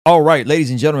All right,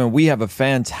 ladies and gentlemen, we have a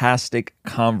fantastic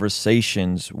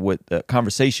conversation with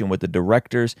the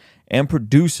directors and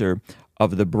producer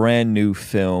of the brand new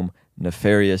film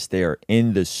Nefarious. They are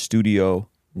in the studio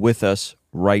with us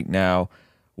right now.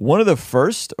 One of the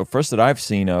first that I've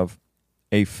seen of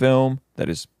a film that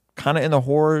is kind of in the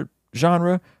horror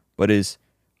genre, but is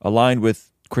aligned with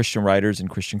Christian writers and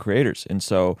Christian creators. And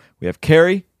so we have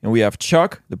Carrie and we have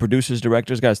Chuck, the producers,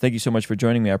 directors. Guys, thank you so much for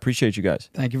joining me. I appreciate you guys.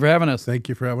 Thank you for having us. Thank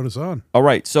you for having us on. All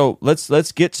right, so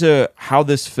let's get to how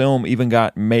this film even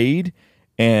got made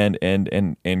and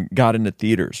got into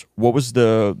theaters. What was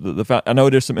the I know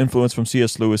there's some influence from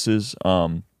C.S. Lewis's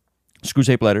Screw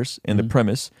Tape Letters in the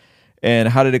premise. And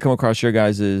how did it come across your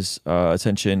guys'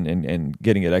 attention and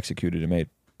getting it executed and made?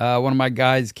 One of my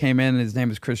guys came in, his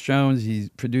name is Chris Jones. He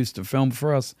produced a film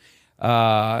for us.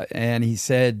 And he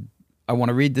said, I want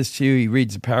to read this to you. He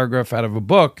reads a paragraph out of a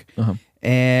book.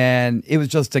 And it was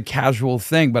just a casual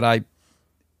thing, but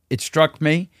it struck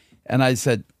me. And I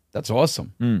said, that's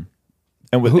awesome.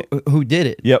 And with who did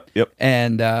it? Yep.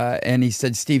 And he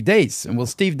said, Steve Dace. And well,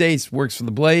 Steve Dace works for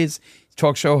The Blaze,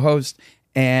 talk show host.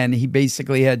 And he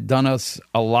basically had done us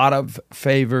a lot of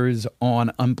favors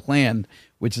on Unplanned,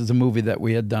 which is a movie that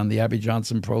we had done, the Abby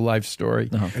Johnson pro-life story.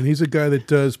 And he's a guy that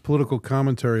does political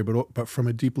commentary, but from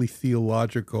a deeply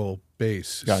theological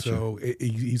base. Gotcha. So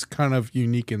he's kind of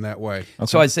unique in that way. Okay.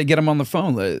 So I say, get him on the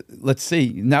phone. Let's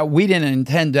see. Now, we didn't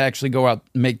intend to actually go out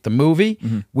and make the movie.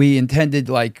 We intended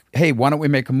like, hey, why don't we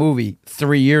make a movie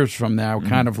 3 years from now,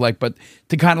 kind of like, but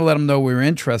to kind of let them know we were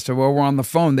interested. Well, we're on the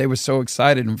phone. They were so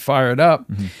excited and fired up.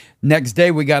 Next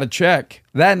day, we got a check.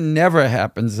 That never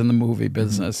happens in the movie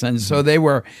business. And so they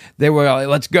were like,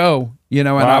 let's go, and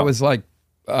I was like,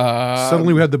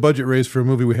 suddenly we had the budget raised for a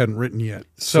movie we hadn't written yet.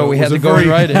 So we had to go and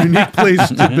write it. Unique place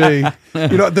to be.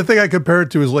 The thing I compare it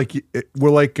to is like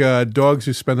we're like dogs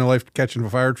who spend their life chasing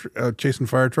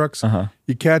fire trucks.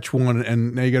 You catch one,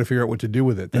 and now you got to figure out what to do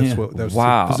with it. That's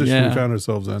the position we found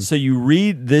ourselves in. So you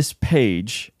read this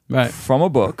page from a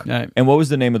book, and what was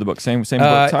the name of the book? Same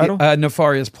book title?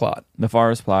 Nefarious Plot.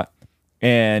 Nefarious Plot.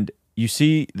 And you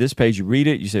see this page, you read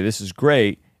it, you say, this is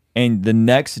great, and the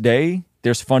next day,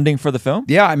 there's funding for the film?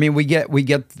 Yeah, I mean, we get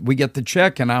the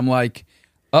check, and I'm like,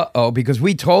 uh-oh, because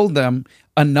we told them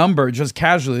a number just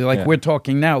casually, like we're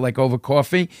talking now, like over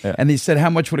coffee, and they said,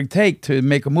 how much would it take to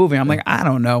make a movie? I'm like, I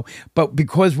don't know. But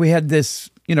because we had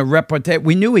this, reputation,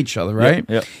 we knew each other, right?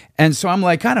 Yeah. And so I'm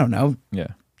like, I don't know,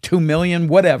 $2 million,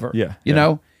 whatever.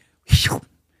 $2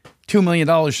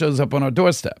 million shows up on our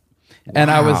doorstep.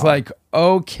 And I was like,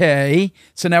 okay.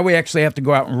 So now we actually have to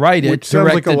go out and write it,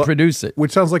 direct it, produce it.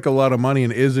 Which sounds like a lot of money,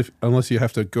 and unless you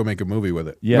have to go make a movie with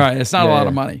it. Yeah. Right, it's not a lot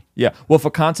of money. Yeah. Well,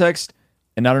 for context,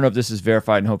 and I don't know if this is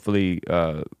verified, and hopefully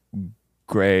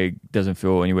Greg doesn't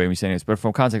feel any way when saying this, but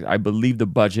from context, I believe the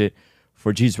budget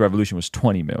for Jesus Revolution was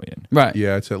 $20 million. Right.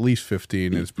 Yeah, it's at least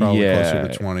 15. It's probably closer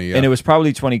to 20. Yeah. And it was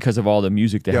probably 20 because of all the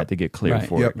music they had to get cleared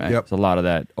for it. Yep. It's a lot of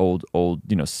that old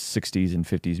 60s and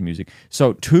 50s music.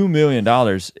 So $2 million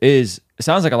it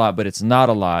sounds like a lot, but it's not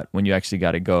a lot when you actually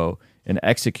got to go and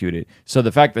execute it. So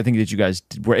the fact, I think, that you guys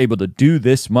were able to do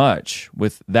this much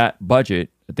with that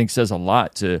budget, I think says a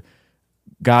lot to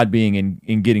God being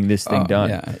in getting this thing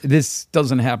done. Yeah, this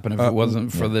doesn't happen if it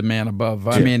wasn't for the man above.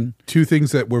 I mean, two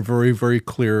things that were very, very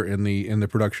clear in the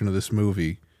production of this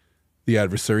movie: the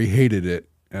adversary hated it,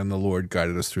 and the Lord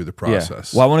guided us through the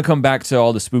process. Yeah. Well, I want to come back to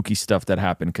all the spooky stuff that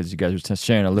happened because you guys were just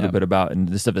sharing a little bit about and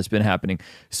the stuff that's been happening.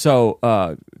 So,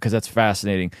 because that's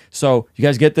fascinating. So you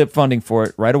guys get the funding for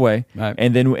it right away,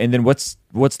 and then what's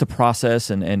the process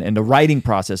and the writing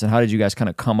process, and how did you guys kind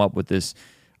of come up with this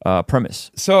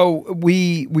premise? So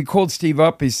we called Steve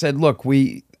up. He said, look,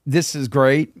 this is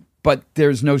great, but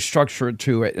there's no structure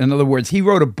to it. In other words, he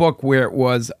wrote a book where it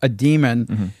was a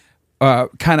demon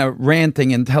kind of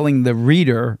ranting and telling the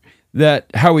reader that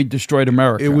how he destroyed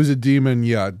America. It was a demon,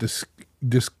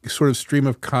 this sort of stream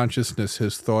of consciousness,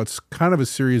 his thoughts, kind of a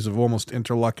series of almost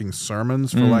interlocking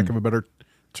sermons, for lack of a better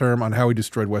term, on how he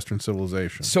destroyed Western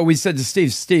civilization. So we said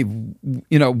to Steve,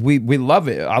 we love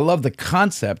it. I love the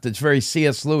concept. It's very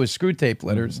C.S. Lewis, Screw Tape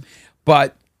Letters,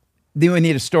 but then we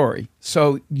need a story.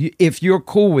 So if you're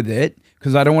cool with it,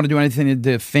 because I don't want to do anything to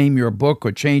defame your book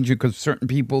or change you, because certain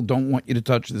people don't want you to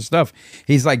touch this stuff.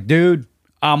 He's like, dude,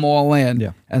 I'm all in.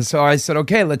 Yeah. And so I said,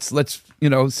 okay, let's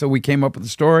so we came up with the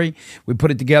story. We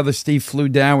put it together. Steve flew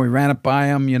down. We ran it by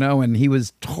him, and he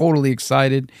was totally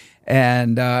excited.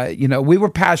 And, we were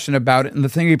passionate about it. And the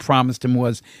thing we promised him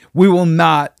was we will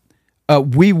not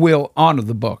we will honor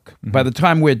the book. By the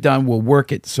time we're done, we'll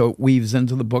work it so it weaves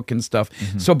into the book and stuff.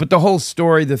 So, but the whole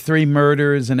story, the 3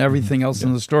 murders and everything else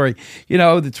in the story,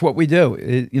 that's what we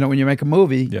do. When you make a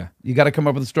movie, you got to come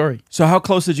up with a story. So how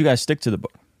close did you guys stick to the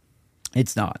book?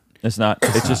 It's not. It's not.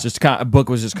 It's just kind of, a book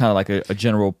was just kind of like a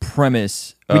general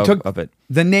premise of it.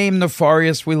 The name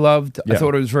Nefarious we loved. I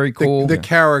thought it was very cool. The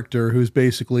character, who's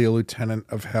basically a lieutenant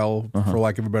of hell, for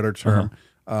lack of a better term.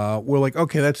 We're like,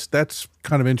 okay, that's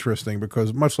kind of interesting,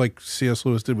 because much like C.S.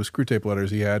 Lewis did with Screw Tape Letters,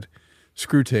 he had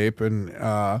Screw Tape, and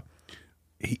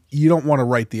you don't want to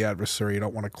write the adversary. You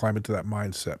don't want to climb into that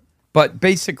mindset. But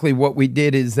basically what we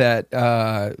did is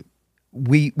that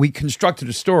we constructed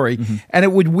a story, and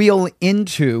it would wheel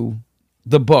into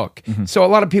the book. So a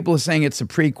lot of people are saying it's a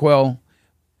prequel,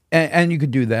 and you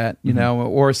could do that,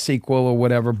 or a sequel or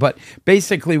whatever. But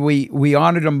basically we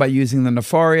honored them by using the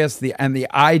Nefarious, and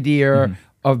the idea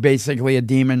of basically a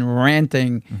demon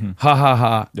ranting, ha ha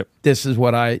ha. Yep. This is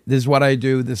what I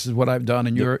do. This is what I've done,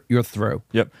 and you're through.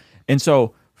 Yep. And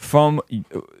so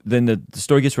then the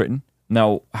story gets written.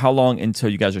 Now, how long until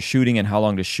you guys are shooting, and how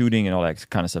long does shooting and all that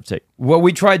kind of stuff take? Well,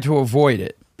 we tried to avoid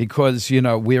it because,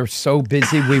 we're so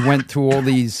busy. We went through all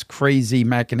these crazy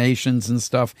machinations and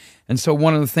stuff. And so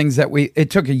one of the things that it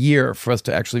took a year for us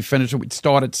to actually finish it. We'd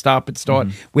start it, stop it, start.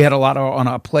 We had a lot on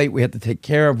our plate we had to take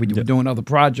care of. We were doing other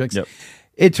projects. Yep.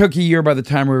 It took a year by the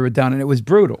time we were done, and it was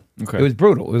brutal. Okay. It was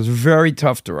brutal. It was very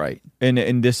tough to write.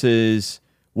 And this is,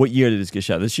 what year did this get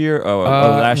shot? This year? Or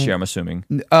last year, I'm assuming.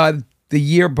 The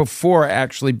year before,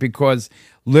 actually, because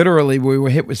literally we were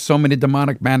hit with so many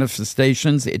demonic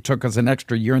manifestations. It took us an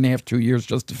extra year and a half, 2 years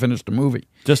just to finish the movie.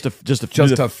 Just to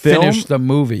Finish the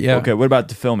movie, yeah. Okay, what about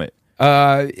to film it?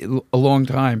 A long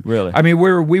time. Really? I mean,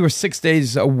 we were 6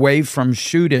 days away from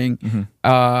shooting,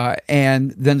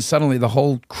 and then suddenly the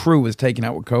whole crew was taken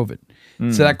out with COVID.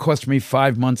 So that cost me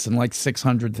 5 months and like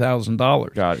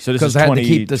 $600,000. Got it. So this is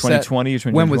 2020 or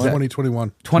 2021? When was that?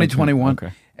 2021. 2021.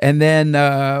 Okay. And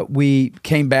then we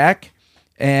came back,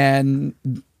 and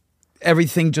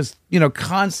everything just,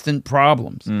 constant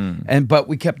problems. But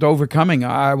we kept overcoming.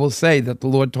 I will say that the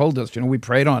Lord told us, we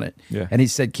prayed on it. Yeah. And he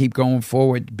said, keep going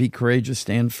forward, be courageous,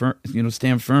 stand firm,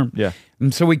 stand firm. Yeah.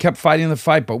 And so we kept fighting the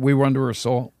fight, but we were under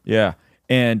assault. Yeah.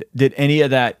 And did any of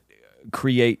that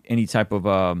create any type of,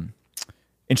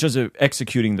 in terms of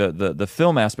executing the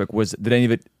film aspect, did any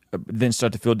of it then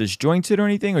start to feel disjointed or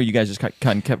anything, or you guys just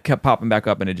kind of kept popping back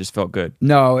up and it just felt good?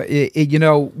 No,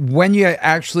 when you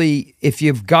actually, if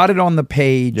you've got it on the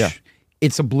page,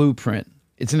 it's a blueprint.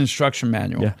 It's an instruction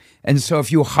manual. Yeah. And so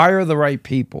if you hire the right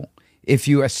people,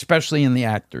 especially in the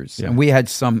actors, and we had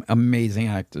some amazing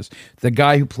actors. The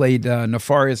guy who played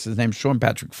Nefarious, his name's Sean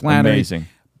Patrick Flannery. Amazing.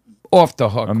 Off the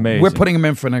hook. Amazing. We're putting him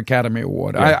in for an Academy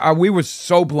Award. Yeah. We were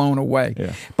so blown away.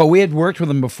 Yeah. But we had worked with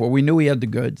him before. We knew he had the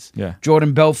goods. Yeah.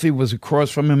 Jordan Belfi was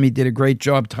across from him. He did a great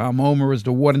job. Tom Omer was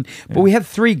the warden. But we had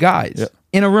 3 guys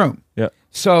in a room. Yeah.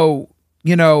 So,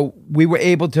 we were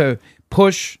able to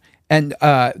push. And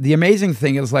the amazing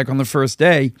thing is, like on the first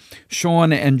day,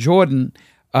 Sean and Jordan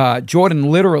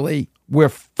literally, we're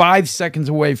 5 seconds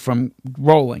away from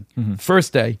rolling.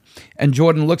 First day. And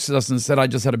Jordan looks at us and said, I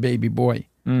just had a baby boy.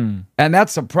 And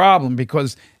that's a problem,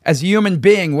 because as a human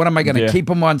being, what am I going to keep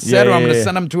him on set, or I'm going to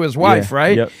send him to his wife,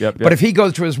 right? Yep. But if he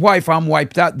goes to his wife, I'm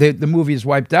wiped out. The movie is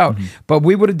wiped out. But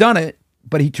we would have done it.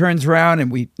 But he turns around,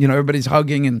 and everybody's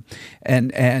hugging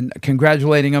and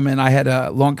congratulating him. And I had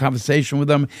a long conversation with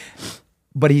him.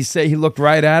 But he looked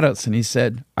right at us and he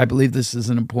said, I believe this is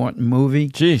an important movie.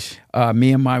 Jeez.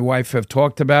 Me and my wife have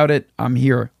talked about it. I'm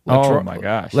here. Oh my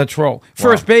gosh. Let's roll.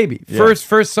 First baby.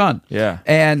 First son. Yeah.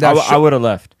 And I would have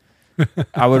left.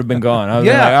 I would have been gone.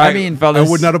 I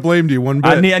would not have blamed you one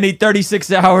bit. I need 36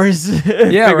 hours.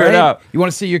 Yeah, Figure it out. You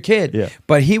want to see your kid. Yeah.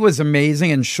 But he was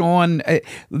amazing. And Sean,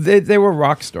 they were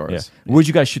rock stars. Yeah. Where'd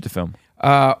you guys shoot the film?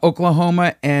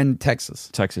 Oklahoma and Texas.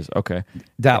 Okay.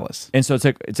 Dallas. And so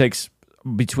it takes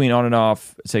between on and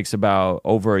off, it takes about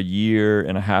over a year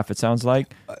and a half, it sounds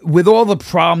like. With all the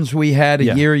problems we had,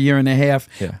 a year and a half,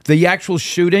 the actual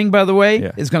shooting, by the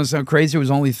way, is going to sound crazy. It was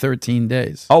only 13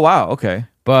 days. Oh, wow. Okay.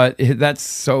 But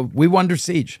we were under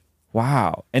siege.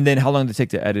 Wow. And then how long did it take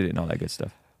to edit it and all that good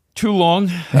stuff? Too long.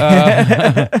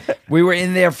 We were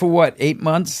in there for what, 8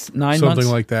 months, 9 months? Something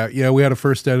like that. Yeah, we had a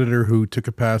first editor who took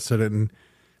a pass at it and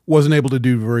wasn't able to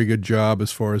do a very good job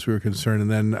as far as we were concerned. And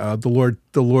then the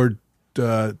Lord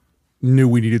knew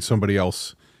we needed somebody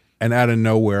else, and out of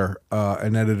nowhere,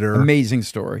 an editor, amazing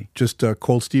story, just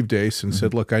called Steve Dace and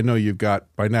said, "Look, I know you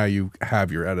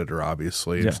have your editor,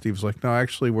 obviously." And Steve's like, "No,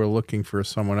 actually, we're looking for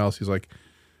someone else." He's like,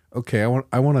 okay, I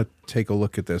want to take a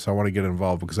look at this. I want to get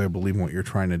involved because I believe in what you're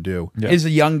trying to do. Yeah. He's a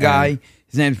young guy.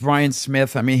 His name's Brian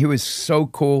Smith. I mean, he was so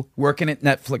cool working at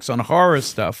Netflix on horror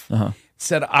stuff.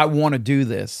 Said, I want to do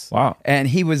this. Wow. And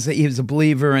he was a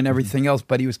believer and everything else,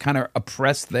 but he was kind of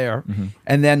oppressed there.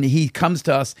 And then he comes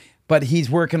to us, but he's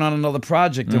working on another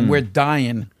project and we're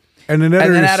dying. And then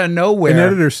out of nowhere, an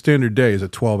editor's standard day is a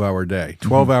 12-hour day.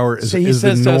 12 hour is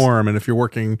the norm. And if you're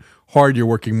working hard, you're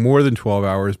working more than 12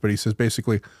 hours. But he says,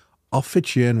 basically, I'll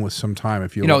fit you in with some time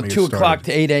if you want me to 2 o'clock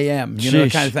to 8 a.m. You know,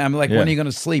 kind of thing. I'm like, when are you going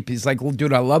to sleep? He's like, well,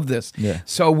 dude, I love this. Yeah.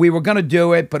 So we were going to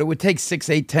do it, but it would take 6,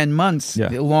 8, 10 months, a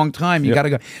long time. You got to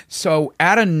go. So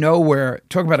out of nowhere,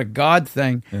 talk about a God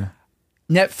thing. Yeah.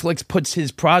 Netflix puts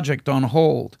his project on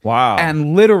hold. Wow.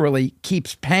 And literally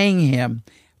keeps paying him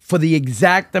for the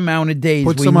exact amount of days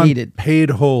puts we him needed. On paid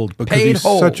hold because paid he's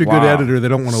such a good editor, they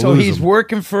don't want to lose him. So he's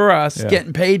working for us,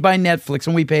 getting paid by Netflix,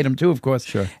 and we paid him too, of course.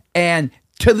 Sure. And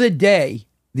to the day,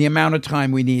 the amount of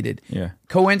time we needed. Yeah.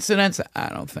 Coincidence? I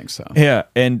don't think so. Yeah,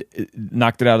 and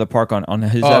knocked it out of the park on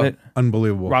his edit.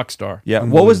 Unbelievable. Rockstar. Yeah.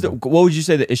 What would you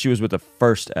say the issue was with the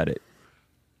first edit?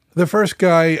 The first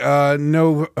guy,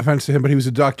 no offense to him, but he was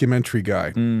a documentary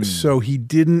guy. So he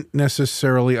didn't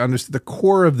necessarily understand. The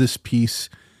core of this piece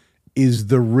is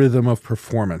the rhythm of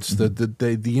performance,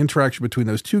 the interaction between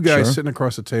those two guys sitting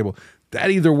across the table.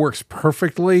 That either works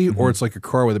perfectly or it's like a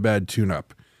car with a bad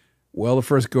tune-up. Well, the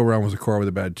first go-around was a car with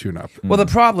a bad tune-up. Well, the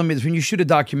problem is when you shoot a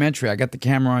documentary, I got the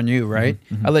camera on you, right?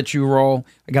 I let you roll.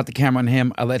 I got the camera on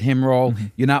him. I let him roll.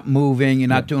 You're not moving. You're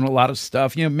not doing a lot of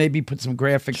stuff. You know, maybe put some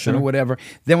graphics in or whatever.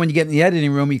 Then when you get in the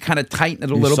editing room, you kind of tighten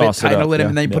it a little bit, tighten it a little bit,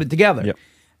 and then you put it together. Yep.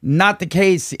 Not the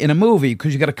case in a movie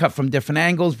because you got to cut from different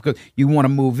angles because you want to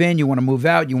move in, you want to move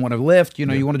out, you want to lift, you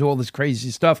know, you want to do all this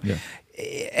crazy stuff. Yeah.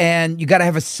 And you got to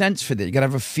have a sense for that. You got to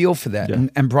have a feel for that. Yeah.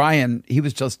 And Brian, he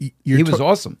was just, he was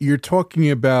awesome. You're talking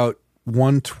about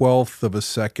 1/12 of a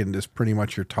second is pretty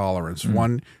much your tolerance.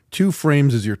 2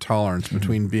 frames is your tolerance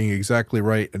between being exactly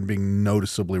right and being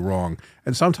noticeably wrong.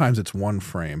 And sometimes it's 1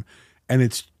 frame. And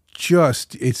it's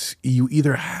you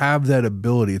either have that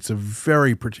ability, it's a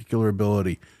very particular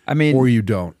ability, or you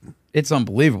don't. It's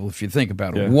unbelievable if you think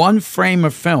about it. 1 frame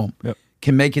of film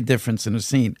can make a difference in a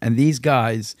scene. And these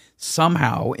guys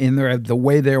somehow, in the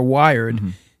way they're wired,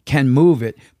 can move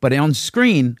it. But on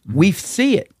screen, we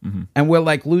see it. And we're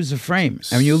like, lose a frame.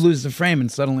 And you lose the frame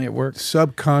and suddenly it works.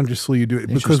 Subconsciously you do it.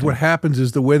 Because what happens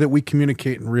is the way that we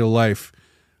communicate in real life,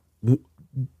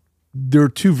 there are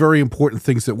 2 very important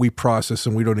things that we process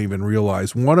and we don't even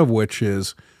realize. One of which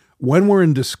is when we're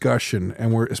in discussion,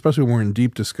 and especially when we're in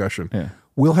deep discussion,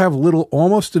 we'll have little,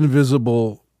 almost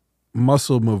invisible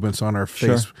muscle movements on our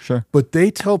face. Sure. But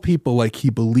they tell people like he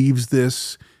believes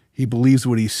this, he believes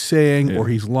what he's saying, or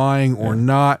he's lying or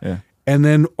not. Yeah. And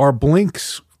then our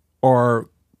blinks are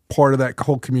part of that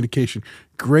whole communication.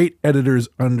 Great editors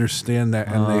understand that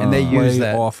and they use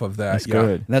that off of that. That's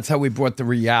good. That's how we brought the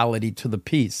reality to the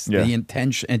piece, the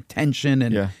intention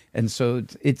and so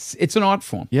it's an art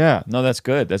form. Yeah, no, that's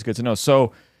good. That's good to know.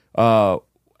 So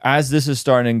as this is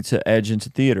starting to edge into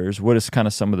theaters, what is kind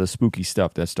of some of the spooky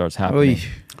stuff that starts happening?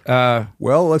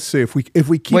 Well, let's see if we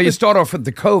keep. Well, you start off with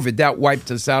the COVID that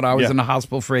wiped us out. I was in the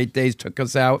hospital for 8 days, took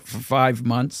us out for 5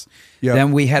 months. Yeah.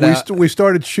 Then we had we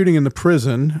started shooting in the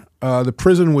prison. The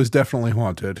prison was definitely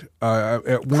haunted.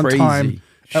 At one time.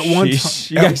 At one time,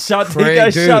 you guys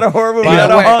shot a horror movie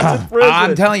at a haunted prison.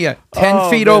 I'm telling you, 10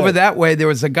 feet over that way, there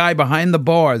was a guy behind the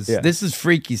bars. Yeah. This is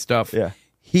freaky stuff. Yeah.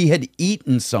 He had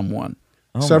eaten someone.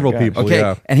 Several people,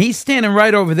 okay, and he's standing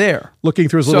right over there, looking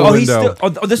through his little window.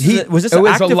 Was this an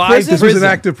active prison? This was an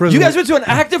active prison. You guys went to an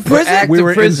active prison? We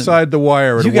were inside the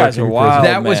wire. You guys are wild.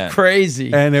 That was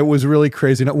crazy, and it was really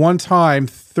crazy. And at one time,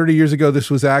 30 years ago,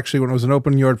 this was actually when it was an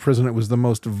open yard prison. It was the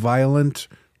most violent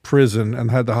prison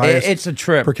and had the highest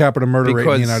per capita murder rate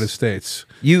in the United States.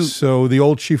 So the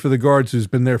old chief of the guards, who's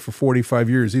been there for 45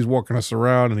 years, he's walking us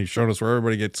around and he's showing us where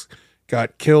everybody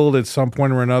got killed at some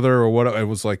point or another, or what. It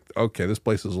was like, okay, this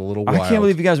place is a little wild. I can't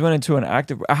believe you guys went into an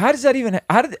active. How does that even?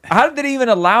 How did they even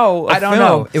allow? I don't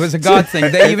know. It was a God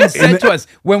thing. They even said to us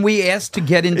when we asked to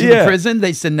get into the prison,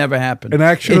 they said never happened. An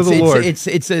action of the Lord. It's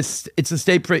a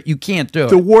state prison. You can't do it.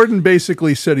 The warden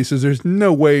basically said, he says, "There's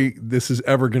no way this is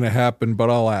ever going to happen, but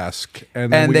I'll ask."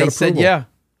 And they said, yeah.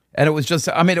 And it was just,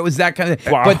 it was that kind of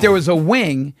thing. Wow. But there was a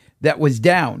wing that was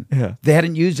down. Yeah. They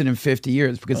hadn't used it in 50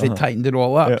 years because they tightened it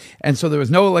all up. Yeah. And so there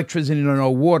was no electricity or no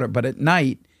water. But at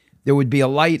night, there would be a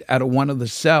light out of one of the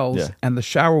cells and the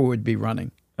shower would be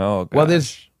running. Oh, gosh. Well,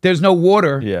 there's no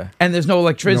water and there's no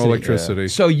electricity. No electricity.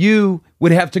 So you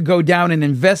would have to go down and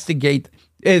investigate.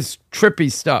 It's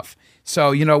trippy stuff.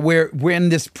 So, we're in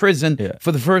this prison Yeah.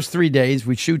 for the first 3 days.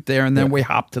 We shoot there, and then we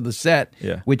hop to the set,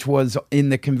 which was in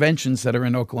the convention center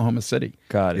in Oklahoma City.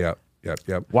 Got it.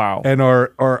 Yep. Wow. And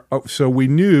so we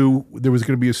knew there was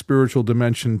going to be a spiritual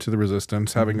dimension to the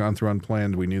resistance. Having gone through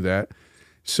Unplanned, we knew that.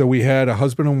 So we had a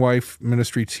husband and wife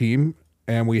ministry team,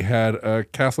 and we had a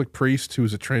Catholic priest who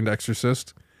was a trained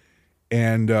exorcist.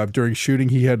 And during shooting,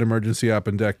 he had an emergency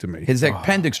appendectomy. His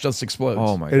appendix just explodes.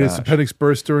 Oh, my God. And his appendix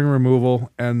burst during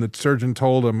removal, and the surgeon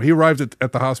told him, he arrived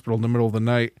at the hospital in the middle of the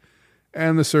night,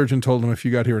 and the surgeon told him if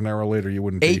you got here an hour later, you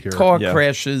wouldn't be here. 8 car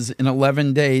crashes in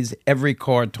 11 days, every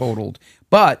car totaled.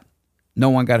 But no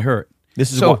one got hurt.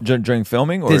 This is during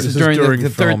filming? Or This is during the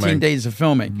 13 filming. days of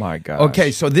filming. My gosh.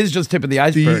 Okay, so this is just tip of the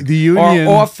iceberg. The union-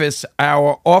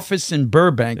 Our office in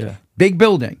Burbank, big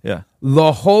building, Yeah.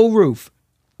 the whole roof,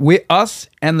 us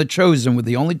and the Chosen were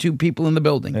the only 2 people in the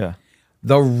building. Yeah.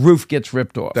 The roof gets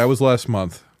ripped off. That was last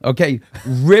month. Okay,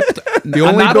 ripped. The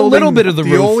only not building, a little bit of the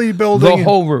roof. only building, the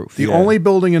whole roof. The only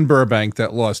building in Burbank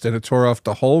that lost, and it tore off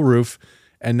the whole roof.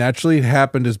 And naturally, it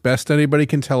happened as best anybody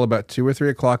can tell about 2 or 3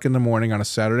 o'clock in the morning on a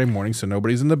Saturday morning, so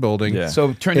nobody's in the building. Yeah. So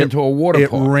it turned into a water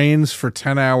park. It rains for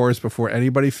 10 hours before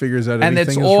anybody figures out And anything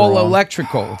it's is all wrong.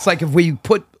 electrical. It's like if we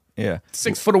put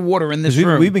 6 foot of water in this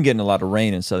room. We've been getting a lot of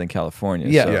rain in Southern California.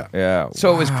 Yeah. Yeah.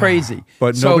 So it was crazy.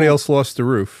 But So nobody else lost the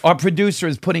roof. Our producer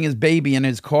is putting his baby in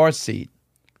his car seat.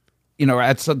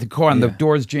 Outside the car, and the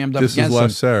door's jammed up This against was him.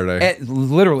 last Saturday.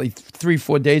 Literally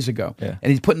 3-4 days ago. Yeah. And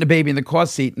he's putting the baby in the car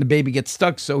seat, and the baby gets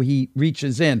stuck, so he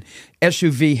reaches in.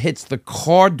 SUV hits the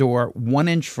car door 1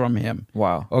 inch from him.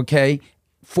 Wow. Okay?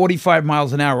 45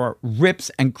 miles an hour, rips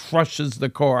and crushes the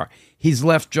car. He's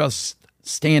left just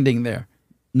standing there.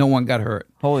 No one got hurt.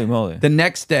 Holy moly. The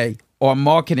next day, our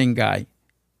marketing guy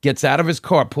gets out of his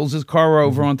car, pulls his car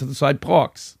over onto the side,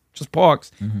 parks.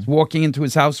 He's walking into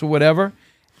his house or whatever.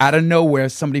 Out of nowhere,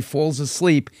 somebody falls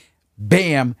asleep.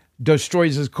 Bam,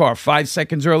 destroys his car. 5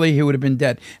 seconds earlier, he would have been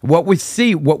dead. What we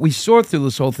saw through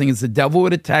this whole thing is the devil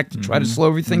would attack to try to slow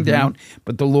everything down,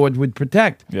 but the Lord would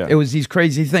protect. Yeah. It was these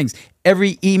crazy things.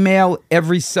 Every email,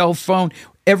 every cell phone,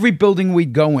 every building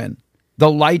we'd go in, the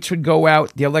lights would go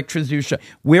out, the electricity would shut.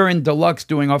 We're in Deluxe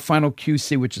doing our final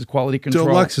QC, which is quality control.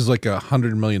 Deluxe is like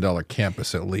 $100 million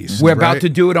campus at least. We're about right? to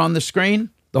do it on the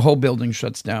screen. The whole building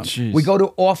shuts down. Jeez. We go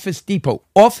to Office Depot.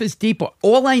 Office Depot.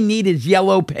 All I need is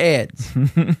yellow pads.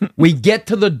 We get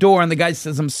to the door and the guy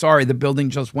says, "I'm sorry, the building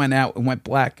just went out and went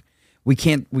black. We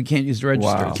can't use the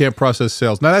register." Wow. Can't process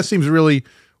sales. Now that seems really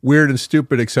weird and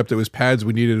stupid, except it was pads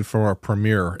we needed for our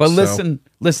premiere. But So-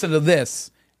 listen to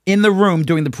this. In the room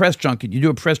doing the press junket, you do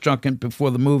a press junket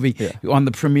before the movie on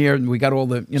the premiere, and we got all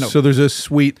the So there's a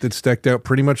suite that's decked out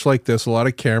pretty much like this. A lot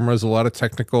of cameras, a lot of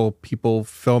technical people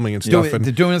filming and stuff.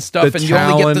 they're doing stuff, and you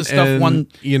only get the stuff and, one.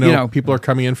 people are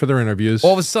coming in for their interviews.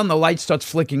 All of a sudden, the light starts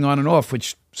flicking on and off,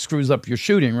 which screws up your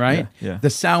shooting, right? Yeah.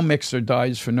 The sound mixer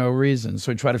dies for no reason,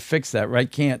 so we try to fix that,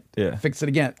 right? Can't fix it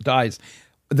again. Dies.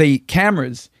 The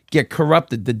cameras get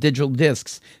corrupted, the digital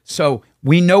discs. So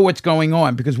we know what's going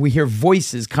on because we hear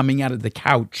voices coming out of the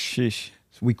couch. Sheesh.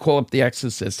 So we call up the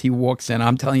exorcist. He walks in.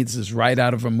 I'm telling you, this is right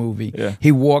out of a movie. Yeah. He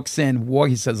walks in.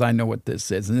 He says, "I know what this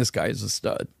is." And this guy is a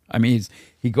stud. I mean,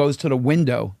 he goes to the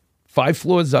window, 5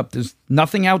 floors up. There's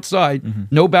nothing outside,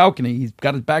 no balcony. He's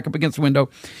got his back up against the window,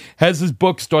 has his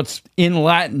book, starts in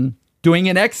Latin, doing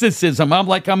an exorcism. I'm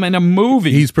like, I'm in a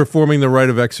movie. He's performing the rite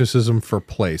of exorcism for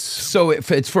place. So if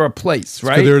it's for a place,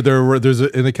 right? In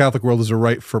the Catholic world, there's a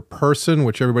rite for person,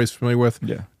 which everybody's familiar with,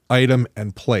 item,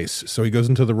 and place. So he goes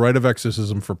into the rite of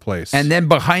exorcism for place. And then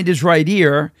behind his right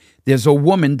ear, there's a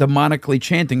woman demonically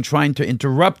chanting, trying to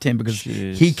interrupt him because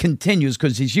he continues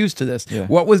because he's used to this. Yeah.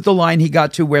 What was the line he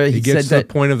got to where he said gets to that?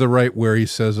 the point of the rite where he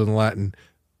says in Latin,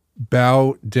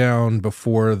 "Bow down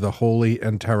before the holy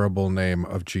and terrible name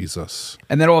of Jesus."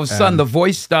 And then all of a sudden, the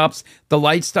voice stops, the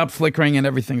lights stop flickering, and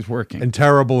everything's working. And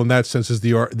terrible in that sense is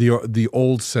the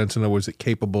old sense, in other words,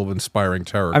 capable of inspiring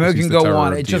terror. I mean, we can go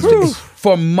on. It just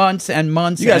for months and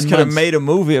months. You guys and could have months. made a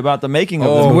movie about the making of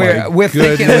this Oh, movie. my We're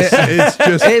thinking goodness. It's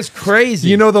just it's crazy.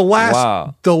 You know, the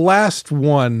Wow. last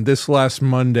one, this last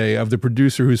Monday, of the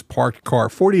producer who's parked car,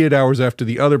 48 hours after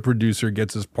the other producer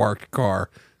gets his parked car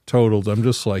totaled. I'm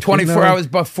just like 24 hours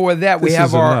before that, we this have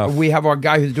is our enough. we have our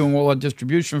guy who's doing all our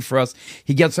distribution for us.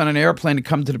 He gets on an airplane to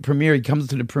come to the premiere. He comes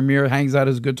to the premiere, hangs out,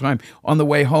 has a good time. On the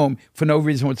way home, for no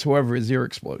reason whatsoever, his ear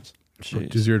explodes.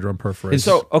 His eardrum perforates.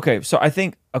 So I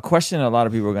think a question a lot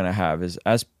of people are going to have is,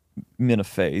 as men of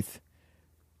faith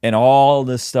and all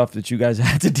this stuff that you guys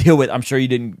had to deal with, I'm sure you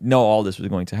didn't know all this was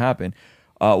going to happen.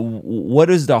 what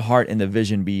is the heart and the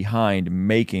vision behind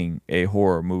making a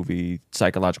horror movie,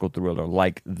 psychological thriller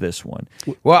like this one?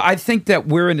 Well, I think that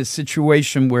we're in a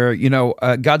situation where,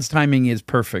 God's timing is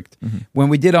perfect. When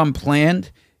we did Unplanned,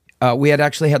 we had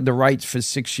actually had the rights for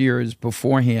 6 years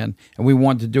beforehand, and we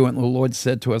wanted to do it, and the Lord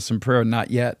said to us in prayer, not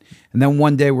yet. And then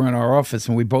one day we're in our office,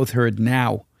 and we both heard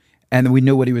now. And we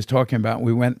knew what he was talking about.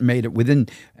 We went and made it within.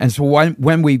 And so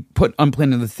when we put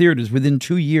Unplanned in the theaters, within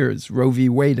 2 years, Roe v.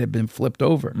 Wade had been flipped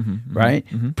over, right?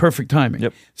 Perfect timing.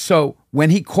 Yep. So when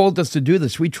he called us to do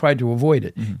this, we tried to avoid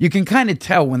it. You can kind of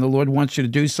tell when the Lord wants you to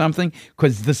do something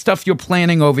because the stuff you're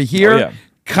planning over here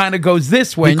kind of goes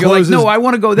this way. And you're like, no, I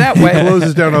want to go that way. He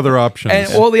closes down other options.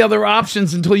 And all the other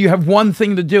options until you have one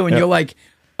thing to do. And you're like,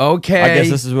 okay. I guess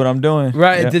this is what I'm doing.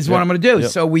 Right, this is what I'm going to do.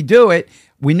 So we do it.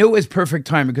 We knew it was perfect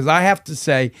timing because I have to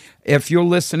say, if your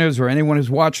listeners or anyone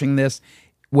who's watching this,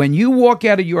 when you walk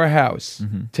out of your house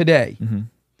today,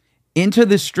 into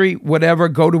the street, whatever,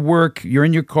 go to work, you're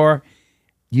in your car,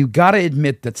 you got to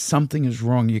admit that something is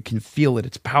wrong. You can feel it.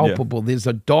 It's palpable. There's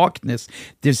a darkness.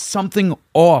 There's something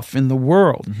off in the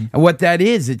world. And what that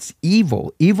is, it's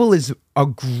evil. Evil is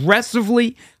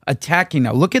aggressively attacking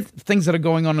now. Look at things that are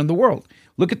going on in the world.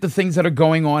 Look at the things that are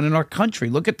going on in our country.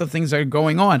 Look at the things that are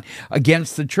going on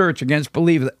against the church, against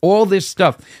believers, all this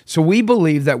stuff. So we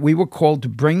believe that we were called to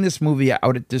bring this movie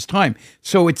out at this time.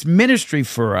 So it's ministry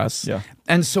for us. Yeah.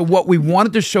 And so what we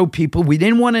wanted to show people, we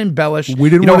didn't want to embellish. We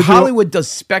didn't want to Hollywood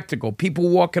does spectacle. People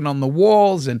walking on the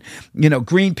walls and,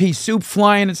 green pea soup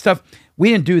flying and stuff. We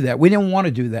didn't do that. We didn't want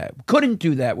to do that. Couldn't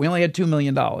do that. We only had $2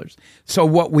 million. So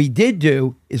what we did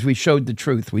do is we showed the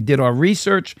truth. We did our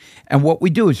research, and what we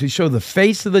do is we show the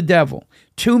face of the devil.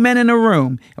 2 men in a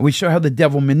room, and we show how the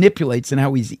devil manipulates and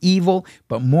how he's evil.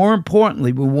 But more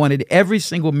importantly, we wanted every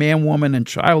single man, woman, and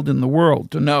child in the world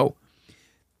to know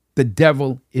the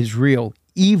devil is real.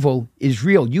 Evil is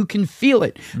real. You can feel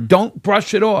it. Don't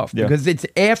brush it off because it's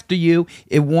after you.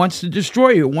 It wants to destroy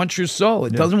you. It wants your soul.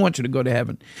 It doesn't want you to go to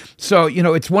heaven. So,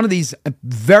 it's one of these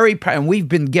and we've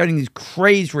been getting these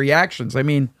crazy reactions. I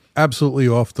mean, absolutely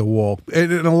off the wall.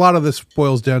 And a lot of this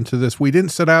boils down to this. We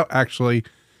didn't set out actually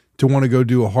to want to go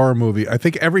do a horror movie. I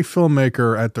think every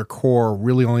filmmaker at their core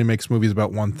really only makes movies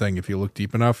about one thing if you look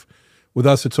deep enough. With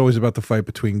us, it's always about the fight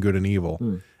between good and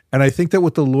evil. And I think that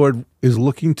what the Lord is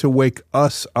looking to wake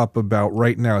us up about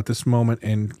right now at this moment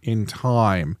in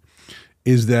time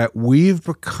is that we've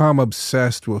become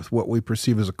obsessed with what we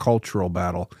perceive as a cultural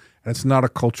battle. And it's not a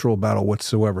cultural battle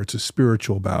whatsoever. It's a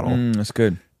spiritual battle. That's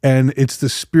good. And it's the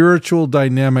spiritual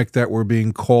dynamic that we're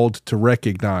being called to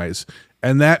recognize.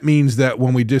 And that means that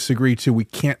when we disagree too, we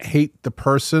can't hate the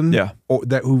person or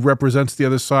who represents the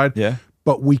other side.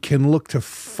 But we can look to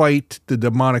fight the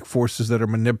demonic forces that are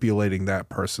manipulating that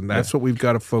person. That's what we've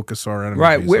got to focus our energies on.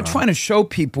 Right. We're trying to show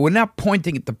people, we're not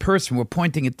pointing at the person, we're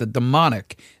pointing at the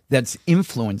demonic that's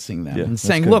influencing them and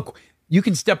saying, look, you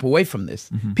can step away from this.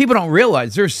 People don't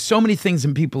realize there's so many things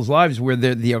in people's lives where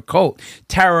they're the occult,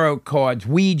 tarot cards,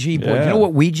 Ouija boards. You know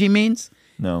what Ouija means?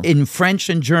 No. In French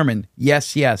and German,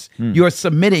 yes. You're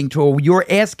submitting to, you're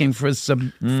asking for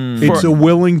some. It's a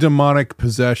willing demonic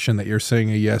possession that you're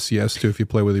saying a yes to if you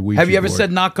play with a Ouija Have you ever board.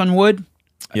 said knock on wood?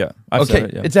 Yeah. I've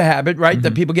said it, It's a habit, right?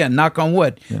 That people get knock on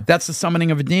wood. That's the summoning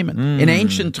of a demon. In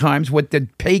ancient times, what the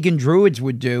pagan druids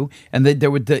would do, and they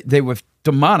were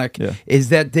demonic, is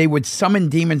that they would summon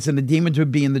demons, and the demons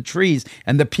would be in the trees,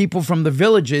 and the people from the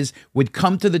villages would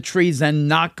come to the trees and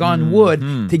knock on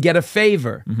wood to get a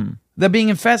favor. They're being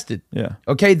infested.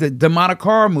 Okay, the demonic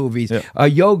horror movies,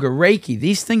 yoga, Reiki,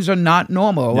 these things are not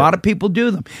normal. A lot of people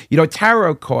do them.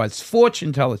 Tarot cards,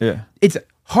 fortune tellers. It's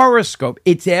horoscope.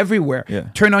 It's everywhere.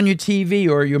 Turn on your TV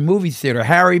or your movie theater.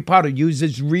 Harry Potter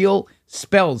uses real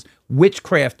spells,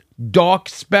 witchcraft, dark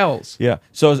spells.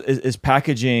 So is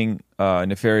packaging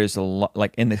Nefarious a lot,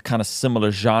 like in the kind of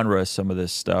similar genre as some of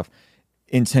this stuff,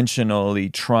 intentionally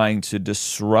trying to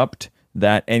disrupt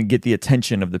that and get the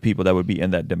attention of the people that would be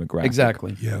in that demographic?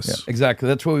 Exactly. Yes. Exactly.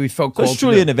 That's what we felt called. So it's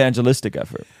truly an evangelistic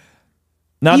effort.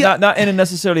 Not in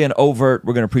necessarily an overt,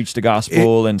 we're going to preach the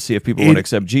gospel and see if people want to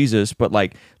accept Jesus, but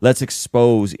like, let's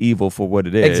expose evil for what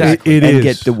it is. Exactly. And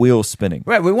get the wheels spinning.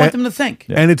 Right. We want them to think.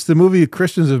 And it's the movie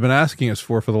Christians have been asking us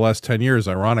for the last 10 years,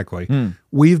 ironically.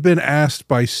 We've been asked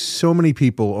by so many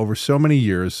people over so many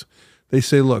years. They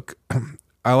say, look,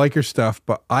 I like your stuff,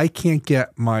 but I can't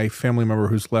get my family member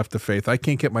who's left the faith. I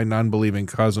can't get my non-believing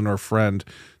cousin or friend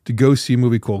to go see a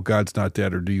movie called God's Not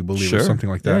Dead or Do You Believe or something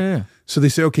like that. So they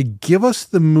say, okay, give us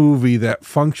the movie that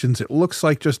functions. It looks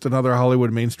like just another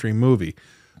Hollywood mainstream movie.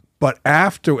 But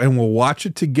and we'll watch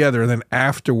it together, and then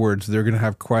afterwards they're going to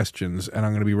have questions, and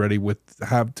I'm going to be ready to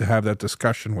have that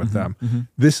discussion with them.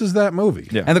 This is that movie.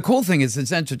 Yeah. And the cool thing is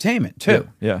it's entertainment too.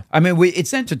 Yeah. I mean,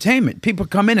 it's entertainment. People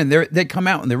come in and they come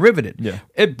out and they're riveted. Yeah.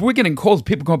 We're getting calls.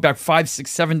 People going back 5, 6,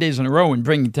 7 days in a row and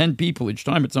bringing 10 people each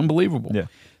time. It's unbelievable. Yeah.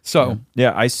 So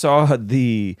yeah, I saw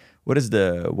what is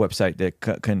the website that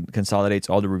consolidates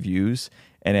all the reviews?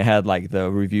 And it had like the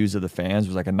reviews of the fans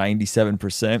was like a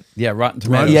 97%. yeah, Rotten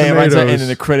Tomatoes. Yeah, Tomatoes. and then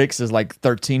the critics is like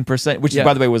 13%, which Yeah.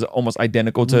 by the way was almost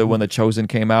identical to when The Chosen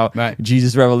came out. Right.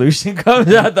 Jesus Revolution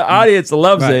comes out, the audience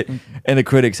loves Right. it, and the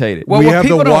critics hate it. Well, we what have the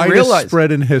people don't widest realize-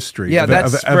 spread in history. Yeah, of, that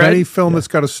of spread- any film that's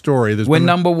got a story. We're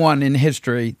number one in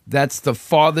history. That's the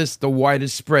farthest, the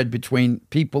widest spread between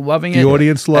people loving it, the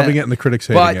audience loving it and the critics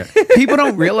hating But it. people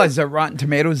don't realize that Rotten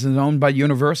Tomatoes is owned by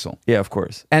Universal, Yeah, of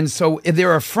course. and so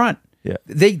they're a front. Yeah.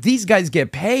 These guys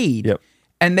get paid, Yep.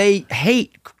 and they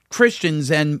hate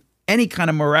Christians and any kind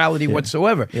of morality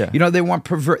whatsoever. Yeah. You know, they want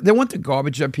the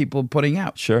garbage that people are putting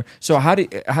out. Sure. So how do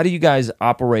you guys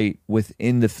operate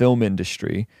within the film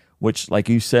industry, which, like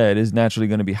you said, is naturally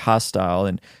going to be hostile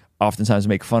and oftentimes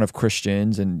make fun of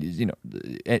Christians, and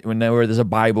whenever there's a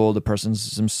Bible, the person's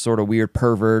some sort of weird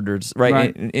pervert, or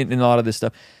Right. in a lot of this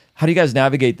stuff. How do you guys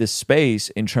navigate this space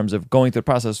in terms of going through the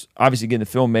process, obviously getting the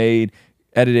film made,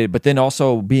 edited, but then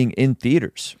also being in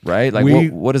theaters, right? Like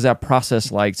what is that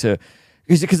process like to?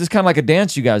 Because it's kind of like a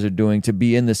dance you guys are doing to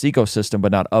be in this ecosystem,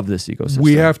 but not of this ecosystem.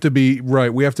 We have to be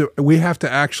right. We have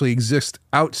to actually exist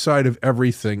outside of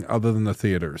everything other than the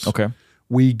theaters. Okay.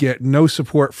 We get no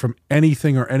support from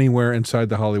anything or anywhere inside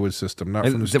the Hollywood system. Not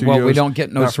from the studios. Well, we don't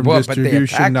get no not from support, but they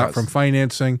distribution, attack not us. from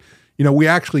financing. We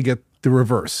actually get the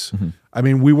reverse. Mm-hmm. I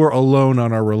mean, we were alone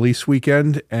on our release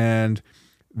weekend, and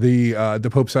the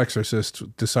Pope's exorcist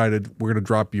decided we're going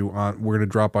to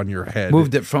drop on your head.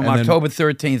 Moved it from And then- October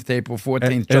 13th to April 14th,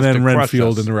 and just then to crush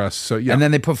Renfield us. and the rest. So yeah, And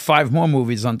then they put 5 more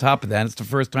movies on top of that. It's the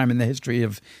first time in the history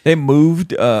of They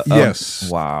moved. Yes.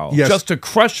 Wow. Yes. just to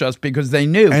crush us because they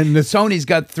knew. And the- Sony's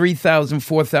got 3,000,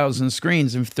 4,000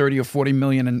 screens and 30 or 40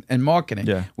 million in marketing.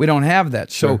 Yeah. We don't have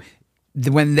that. Sure. So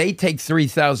when they take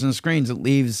 3,000 screens, it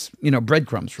leaves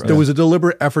breadcrumbs for us. There was a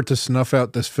deliberate effort to snuff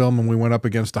out this film, and we went up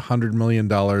against $100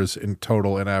 million in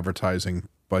total in advertising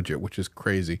budget, which is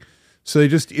crazy. So they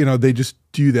just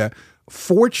do that.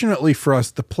 Fortunately for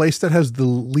us, the place that has the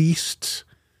least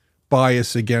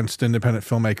bias against independent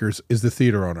filmmakers is the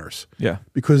theater owners. Yeah.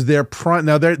 Because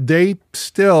they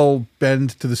still bend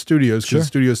to the studios because Sure. the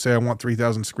studios say, I want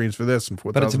 3,000 screens for this and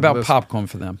 4,000 But it's for about this. popcorn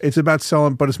for them. It's about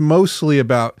selling, but it's mostly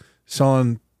about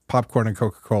selling popcorn and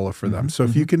Coca-Cola for them. So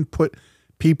if you can put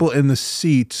people in the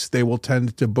seats, they will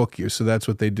tend to book you. So that's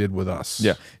what they did with us.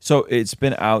 Yeah. So it's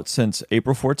been out since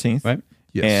April 14th. Right.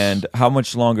 Yes. And how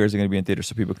much longer is it going to be in theaters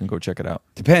so people can go check it out?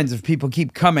 Depends if people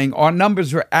keep coming. Our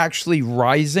numbers are actually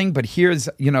rising, but here's,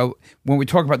 when we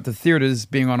talk about the theaters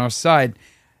being on our side,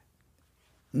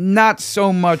 not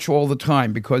so much all the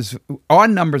time because our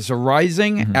numbers are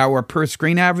rising, our per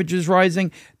screen average is rising.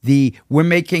 We're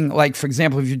making, like, for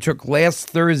example, if you took last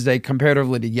Thursday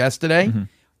comparatively to yesterday,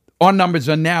 our numbers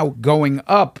are now going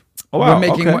up. Oh, wow. We're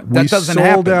making Okay. that we doesn't sold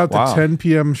happen. out Wow. the 10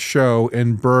 p.m. show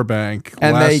in Burbank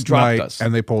And last they dropped night, us.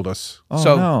 and they pulled us. Oh,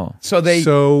 so, no.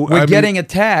 So, we're I mean- getting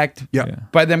attacked Yeah.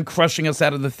 by them crushing us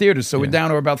out of the theater. So we're down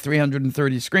to about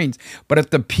 330 screens. But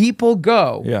if the people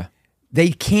go, Yeah. they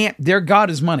can't. Their God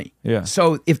is money. Yeah.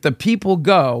 So if the people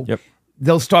go, Yep.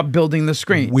 they'll start building the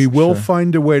screens. We will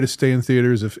find a way to stay in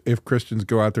theaters if Christians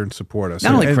go out there and support us.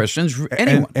 Not only And- Christians,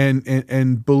 anyone.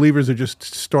 And believers are just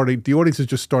starting. The audience is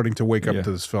just starting to wake up Yeah.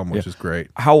 to this film, which is great.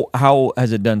 How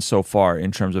has it done so far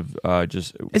in terms of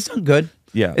just It's done good.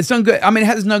 Yeah. It's done good. I mean,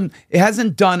 it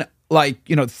hasn't done like,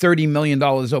 $30 million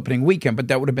opening weekend, but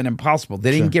that would have been impossible.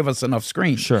 They didn't give us enough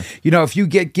screens. Sure. If you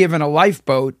get given a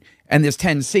lifeboat and there's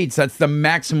 10 seats, that's the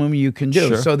maximum you can do.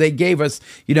 Sure. So they gave us,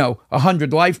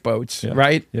 100 lifeboats,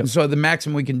 right? Yep. So the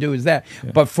maximum we can do is that.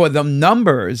 But for the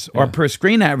numbers, our per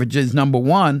screen average is number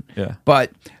one. Yeah.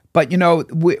 But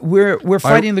we're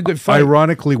fighting the good fight.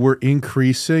 Ironically, we're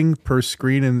increasing per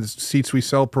screen and seats we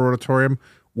sell per auditorium,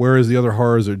 whereas the other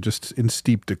horrors are just in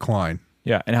steep decline.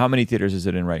 Yeah. And how many theaters is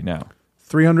it in right now?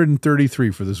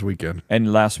 333 for this weekend.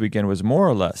 And last weekend was more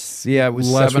or less? Yeah, it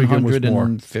was Last weekend was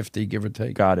 750, give or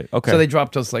take. Got it. Okay. So they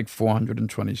dropped us like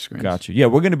 420 screens. Got you. Yeah,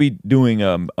 we're going to be doing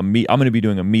I'm going to be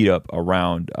doing a meetup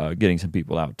around getting some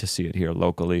people out to see it here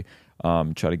locally.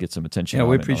 Try to get some attention. Yeah, on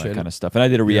we it and all appreciate that it. kind of stuff. And I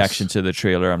did a reaction to the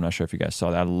trailer. I'm not sure if you guys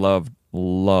saw that. I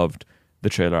loved the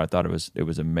trailer. I thought it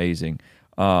was amazing.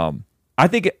 I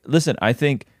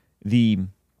think the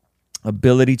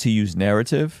ability to use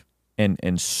narrative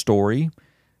and story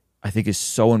I think is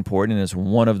so important, and it's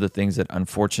one of the things that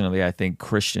unfortunately I think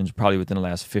Christians probably within the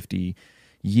last 50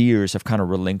 years have kind of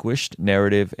relinquished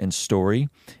narrative and story.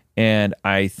 And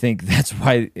I think that's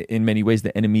why in many ways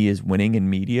the enemy is winning in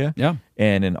media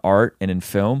and in art and in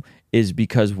film, is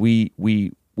because we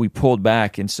pulled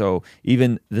back. And so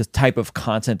even the type of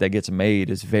content that gets made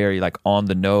is very like on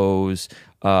the nose.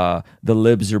 The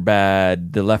libs are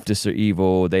bad, the leftists are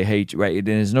evil, they hate you, right? And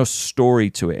there's no story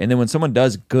to it. And then when someone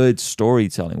does good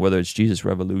storytelling, whether it's Jesus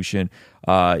Revolution,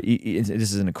 this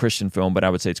isn't a Christian film, but I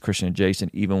would say it's Christian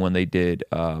adjacent, even when they did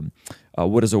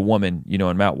What Is a Woman,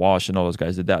 and Matt Walsh and all those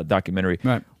guys did that documentary.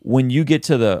 Right. When you get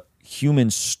to the human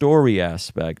story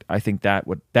aspect, I think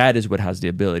that is what has the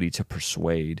ability to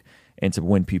persuade and to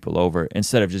win people over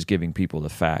instead of just giving people the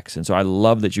facts. And so I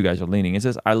love that you guys are leaning into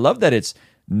this. I love that it's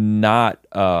not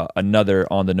another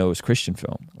on-the-nose Christian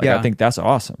film. I think that's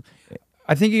awesome.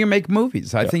 I think you can make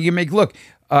movies. I think you make, look,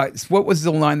 what was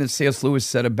the line that C.S. Lewis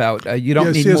said about you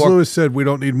don't need C.S. more... Lewis said we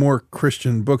don't need more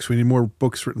Christian books. We need more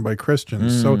books written by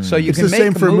Christians. So you it's can the make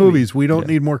same a for movie. movies. We don't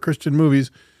need more Christian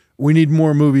movies. We need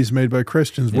more movies made by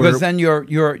Christians. Because then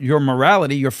your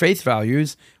morality, your faith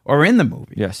values are in the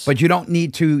movie. Yes. But you don't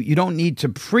need to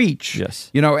preach. Yes.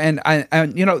 Now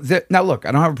look,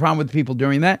 I don't have a problem with people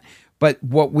doing that. But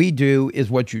what we do is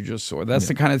what you just saw. That's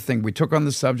the kind of thing. We took on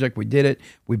the subject. We did it.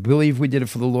 We believe we did it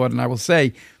for the Lord. And I will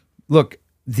say, look,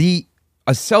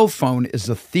 a cell phone is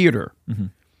a theater. Mm-hmm.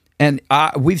 And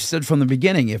we've said from the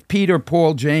beginning, if Peter,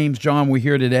 Paul, James, John were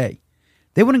here today,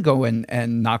 they wouldn't go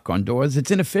and knock on doors. It's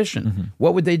inefficient. Mm-hmm.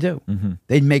 What would they do? Mm-hmm.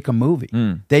 They'd make a movie.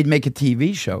 They'd make a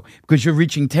TV show because you're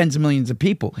reaching tens of millions of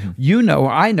people. Mm-hmm.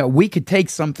 I know, we could take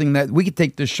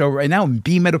this show right now and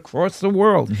beam it across the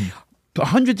world. Mm-hmm.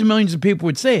 Hundreds of millions of people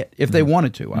would say it if they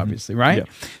wanted to, obviously, right?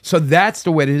 Yeah. So that's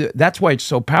the way to do it. That's why it's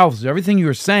so powerful. So everything you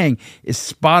were saying is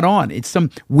spot on.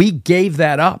 We gave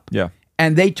that up. Yeah.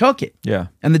 And they took it. Yeah.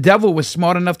 And the devil was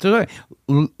smart enough to do it.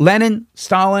 Lenin,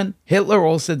 Stalin, Hitler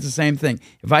all said the same thing.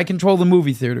 If I control the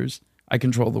movie theaters, I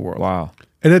control the world. Wow.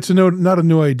 And it's not a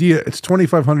new idea. It's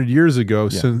 2,500 years ago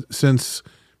since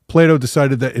Plato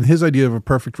decided that in his idea of a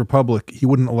perfect republic, he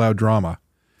wouldn't allow drama.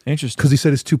 Interesting. Because he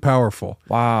said it's too powerful.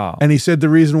 Wow. And he said the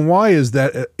reason why is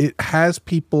that it has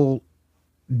people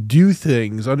do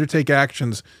things, undertake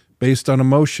actions based on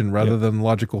emotion rather than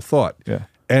logical thought. Yeah.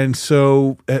 And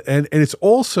so, and it's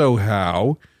also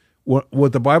how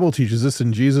what the Bible teaches us,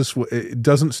 and Jesus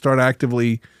doesn't start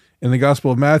actively, in the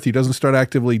Gospel of Matthew, doesn't start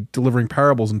actively delivering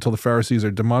parables until the Pharisees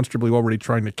are demonstrably already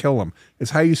trying to kill him.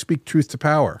 It's how you speak truth to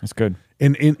power. That's good.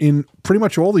 In pretty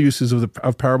much all the uses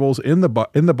of parables in the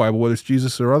Bible, whether it's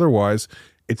Jesus or otherwise,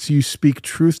 it's you speak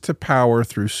truth to power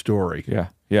through story.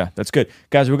 Yeah, that's good.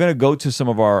 Guys, we're going to go to some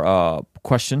of our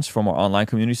questions from our online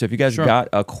community. So if you guys got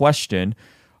a question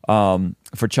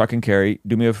for Chuck and Carrie,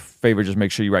 do me a favor, just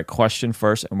make sure you write question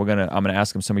first, and I'm gonna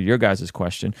ask them some of your guys'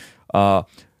 question,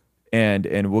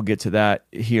 and we'll get to that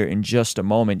here in just a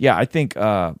moment. Yeah, I think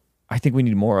we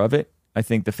need more of it. I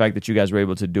think the fact that you guys were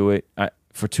able to do it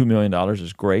for $2 million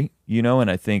is great,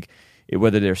 and I think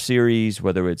whether they're series,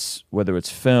 whether it's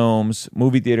films,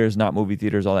 movie theaters, not movie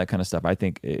theaters, all that kind of stuff. I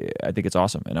think it's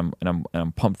awesome, and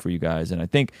I'm pumped for you guys. And I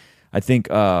think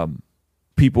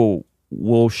people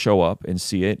will show up and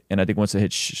see it. And I think once it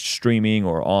hits streaming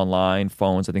or online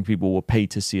phones, I think people will pay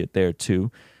to see it there too,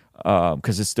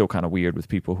 because it's still kind of weird with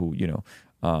people who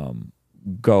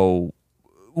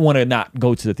want to not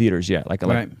go to the theaters yet. Like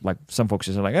some folks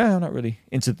just are like, I'm not really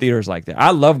into theaters like that.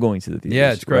 I love going to the theaters.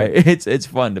 Yeah, it's great. Right? It's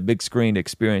fun. The big screen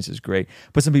experience is great.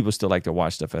 But some people still like to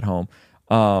watch stuff at home.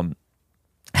 Someone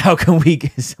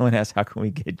asked, how can we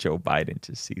get Joe Biden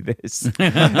to see this?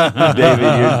 David,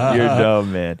 you're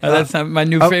dumb, man. That's not my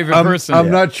new favorite person. I'm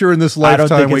not sure in this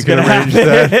lifetime we can arrange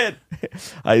that.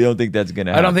 I don't think that's going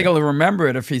to happen. I don't think he'll remember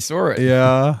it if he saw it.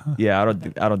 Yeah. Yeah, I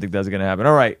don't think that's going to happen.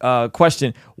 All right,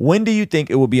 question. When do you think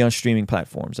it will be on streaming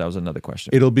platforms? That was another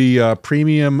question. It'll be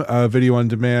premium video on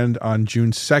demand on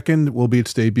June 2nd. Will be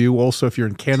its debut. Also, if you're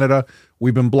in Canada,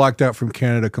 we've been blocked out from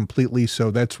Canada completely, so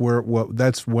that's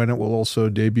when it will also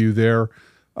debut there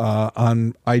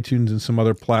on iTunes and some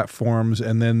other platforms.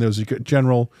 And then there's a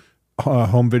general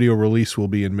home video release will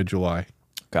be in mid-July.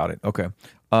 Got it. Okay.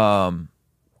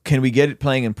 Can we get it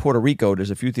playing in Puerto Rico? There's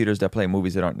a few theaters that play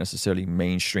movies that aren't necessarily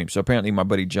mainstream. So apparently my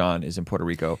buddy John is in Puerto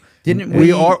Rico.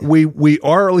 We are,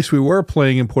 or at least we were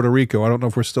playing in Puerto Rico. I don't know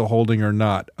if we're still holding or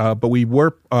not, but we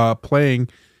were playing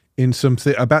in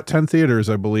about 10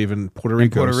 theaters, I believe, in Puerto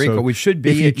Rico. So we should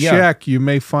be. If you check, you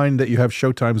may find that you have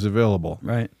showtimes available.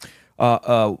 Right.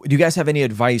 Do you guys have any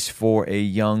advice for a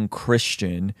young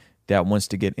Christian that wants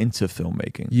to get into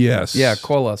filmmaking? Yes. Yeah,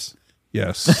 call us.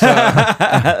 Yes.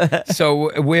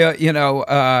 So we're,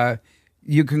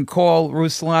 you can call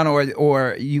Ruslan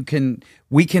or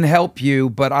we can help you,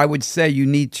 but I would say you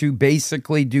need to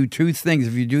basically do two things.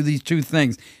 If you do these two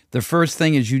things, the first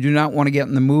thing is you do not want to get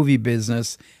in the movie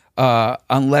business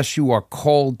unless you are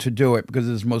called to do it, because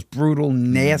it's the most brutal,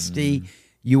 nasty.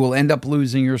 You will end up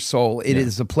losing your soul. It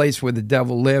is a place where the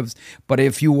devil lives. But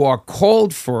if you are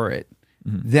called for it,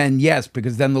 then yes,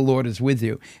 because then the Lord is with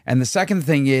you. And the second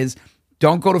thing is,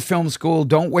 don't go to film school.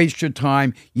 Don't waste your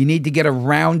time. You need to get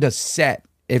around a set.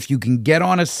 If you can get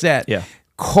on a set,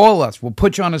 call us. We'll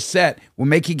put you on a set. We'll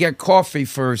make you get coffee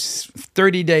for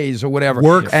 30 days or whatever.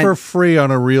 Work for free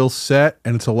on a real set,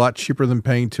 and it's a lot cheaper than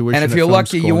paying tuition. And if at you're film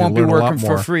lucky, school, you won't be learn a lot working for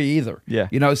more. free either.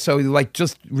 Yeah. So like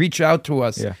just reach out to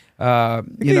us. Yeah. A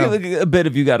bit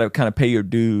if you got to kind of pay your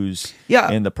dues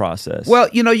in the process. Well,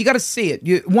 you got to see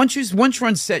it. Once you're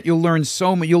on set, you'll learn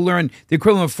so much. You'll learn the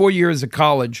equivalent of 4 years of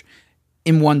college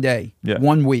in one day,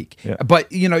 1 week. Yeah.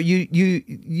 But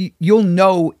you'll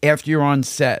know after you're on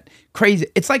set. Crazy.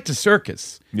 It's like the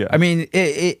circus. Yeah. I mean,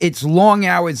 it's long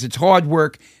hours, it's hard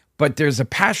work, but there's a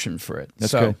passion for it.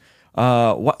 That's good.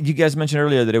 What you guys mentioned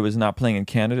earlier that it was not playing in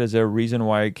Canada. Is there a reason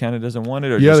why Canada doesn't want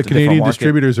it? Or Yeah, just the Canadian market?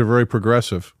 distributors are very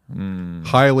progressive,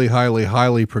 highly, highly,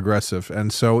 highly progressive.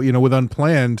 And so, with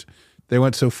Unplanned, they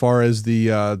went so far as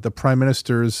the Prime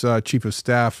Minister's chief of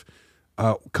staff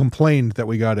complained that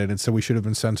we got in and said we should have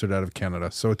been censored out of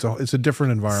Canada. So it's a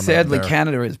different environment. Sadly, there.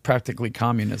 Canada is practically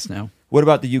communist now. What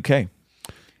about the UK?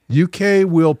 UK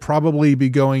will probably be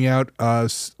going out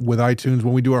with iTunes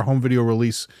when we do our home video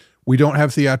release. We don't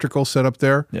have theatrical set up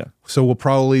there. Yeah. So we'll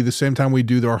probably, the same time we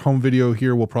do our home video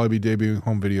here, we'll probably be debuting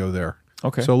home video there.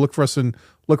 Okay. So look for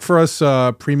us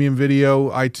premium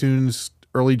video, iTunes,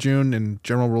 early June, and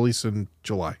general release in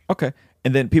July. Okay.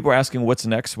 And then people are asking, what's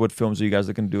next? What films are you guys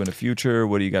looking to do in the future?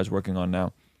 What are you guys working on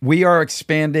now? We are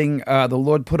expanding. The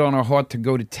Lord put on our heart to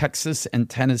go to Texas and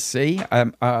Tennessee.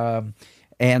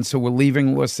 And so we're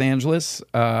leaving Los Angeles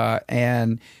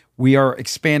and we are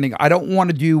expanding. I don't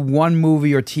want to do one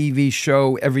movie or TV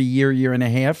show every year and a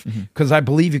half, because I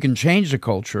believe you can change the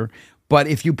culture. But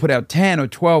if you put out 10 or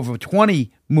 12 or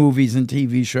 20 movies and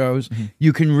TV shows,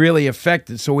 you can really affect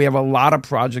it. So we have a lot of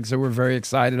projects that we're very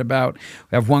excited about.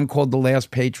 We have one called The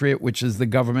Last Patriot, which is the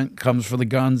government comes for the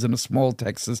guns in a small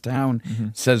Texas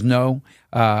town, says no.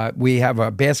 We have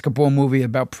a basketball movie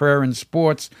about prayer and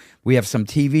sports. We have some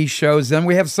TV shows. Then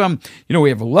we have some, we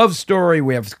have a love story.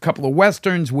 We have a couple of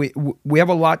Westerns. We have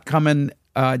a lot coming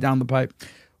down the pipe.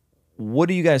 What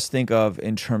do you guys think of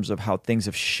in terms of how things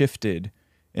have shifted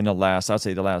in the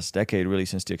last decade, really,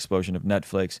 since the explosion of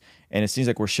Netflix? And it seems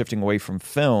like we're shifting away from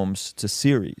films to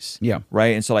series. Yeah.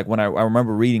 Right? And so like when I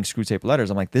remember reading Screw Tape Letters,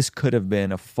 I'm like, this could have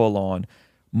been a full-on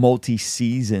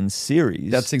multi-season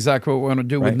series. That's exactly what we're going to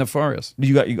do with Nefarious.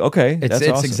 Okay. That's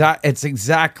awesome. It's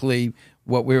exactly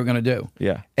what we were going to do.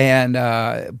 Yeah. And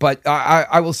but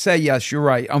I will say, yes, you're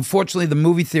right. Unfortunately, the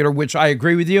movie theater, which I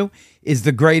agree with you, is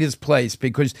the greatest place,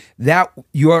 because that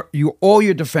all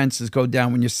your defenses go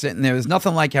down when you're sitting there. There's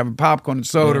nothing like having popcorn and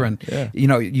soda and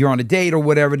you're on a date or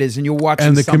whatever it is, and you're watching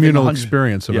and the something communal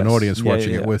experience of an audience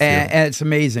watching it with you. And it's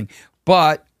amazing.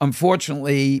 But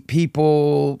unfortunately,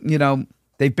 people,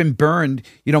 they've been burned.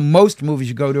 Most movies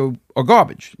you go to are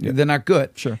garbage. Yeah. They're not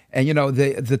good. Sure. And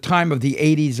the time of the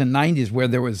 80s and 90s where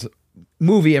there was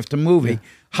movie after movie.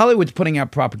 Hollywood's putting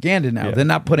out propaganda now. They're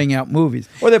not putting out movies.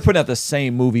 Or they're putting out the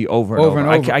same movie over and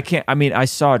over. I can't. I mean, I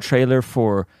saw a trailer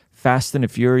for Fast and the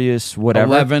Furious,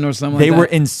 whatever, 11 or something. They like were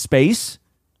that. in space.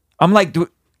 I'm like,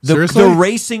 Seriously? the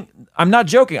racing. I'm not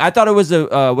joking. I thought it was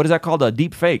what is that called? A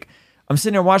deep fake. I'm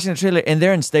sitting there watching the trailer, and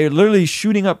they're literally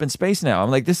shooting up in space now.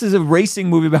 I'm like, this is a racing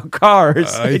movie about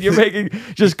cars, and you're making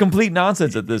just complete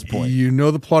nonsense at this point. You know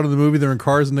the plot of the movie. They're in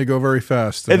cars and they go very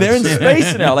fast. And they're in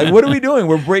space now. Like, what are we doing?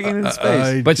 We're breaking into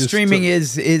space. But streaming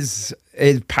is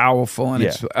powerful, and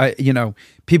it's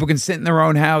people can sit in their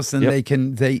own house and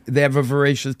they have a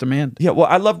voracious demand. Yeah, well,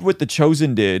 I loved what The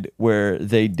Chosen did, where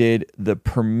they did the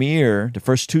premiere, the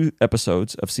first 2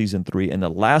 episodes of season 3, and the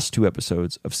last 2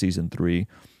 episodes of season 3.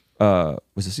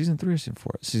 Was it season 3 or season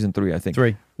 4? Season 3, I think.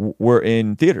 3. Were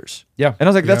in theaters. Yeah. And I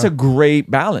was like, that's a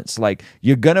great balance. Like,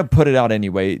 you're going to put it out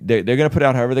anyway. They're going to put it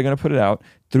out however they're going to put it out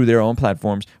through their own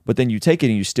platforms. But then you take it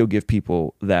and you still give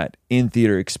people that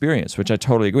in-theater experience, which I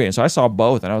totally agree. And so I saw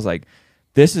both, and I was like,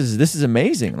 this is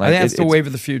amazing. Like, I think that's the wave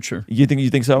of the future. You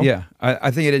think so? Yeah,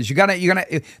 I think it is. You're gonna.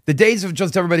 The days of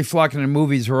just everybody flocking to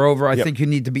movies are over. I think you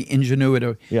need to be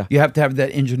ingenuity. Yeah. You have to have that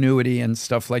ingenuity and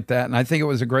stuff like that. And I think it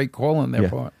was a great call on their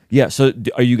part. Yeah. So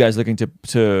are you guys looking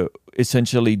to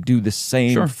essentially do the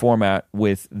same format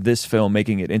with this film,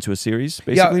 making it into a series,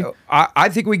 basically? Yeah, I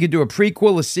think we could do a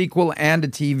prequel, a sequel, and a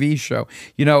TV show.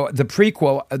 You know, the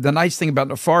prequel, the nice thing about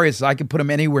Nefarious is I could put him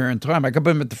anywhere in time. I could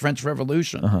put him at the French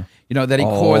Revolution, you know, that he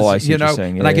caused, I see you what you're know,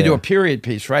 saying. and I could do a period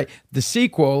piece, right? The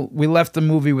sequel, we left the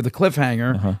movie with a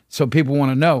cliffhanger, so people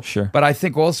want to know. Sure. But I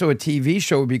think also a TV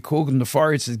show would be cool because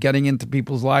Nefarious is getting into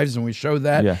people's lives, and we show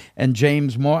that. Yeah. And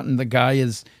James Martin, the guy,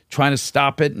 is trying to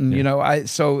stop it, and you know,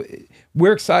 so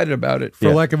we're excited about it.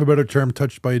 For lack of a better term,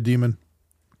 touched by a demon.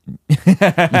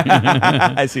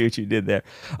 I see what you did there.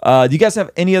 Do you guys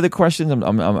have any other questions?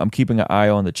 I'm keeping an eye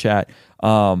on the chat.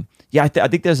 Yeah, I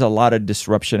think there's a lot of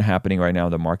disruption happening right now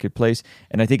in the marketplace,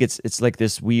 and I think it's like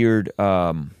this weird.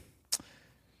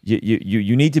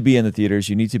 You need to be in the theaters,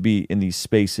 you need to be in these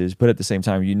spaces, but at the same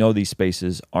time, you know these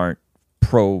spaces aren't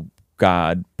pro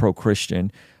God, pro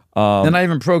Christian. They're not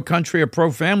even pro-country or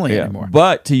pro-family anymore.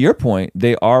 But to your point,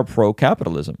 they are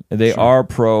pro-capitalism. They are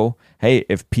pro, hey,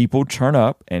 if people turn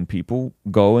up and people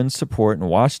go and support and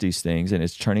watch these things and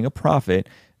it's turning a profit,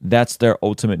 that's their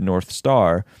ultimate North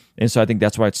Star. And so I think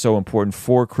that's why it's so important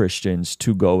for Christians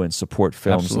to go and support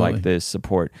films like this,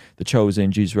 support The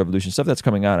Chosen, Jesus Revolution, stuff that's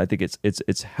coming out. I think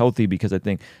it's healthy because I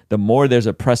think the more there's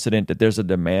a precedent that there's a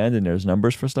demand and there's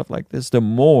numbers for stuff like this, the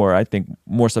more I think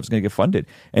more stuff's going to get funded.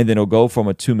 And then it'll go from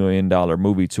a $2 million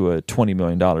movie to a $20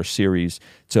 million series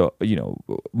to, you know,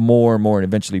 more and more, and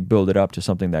eventually build it up to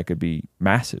something that could be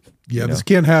massive. Yeah, this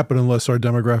can't happen unless our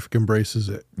demographic embraces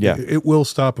it. Yeah. It will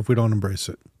stop if we don't embrace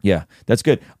it. Yeah, that's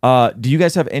good. Do you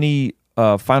guys have any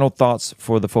final thoughts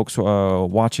for the folks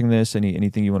watching this?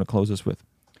 Anything you want to close us with?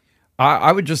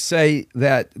 I would just say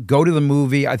that go to the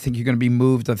movie. I think you're going to be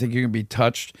moved. I think you're going to be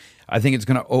touched. I think it's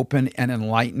going to open and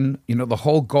enlighten. You know, the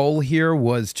whole goal here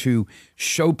was to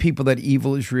show people that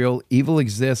evil is real. Evil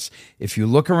exists. If you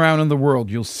look around in the world,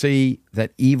 you'll see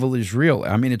that evil is real.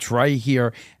 I mean, it's right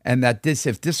here. And that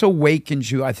if this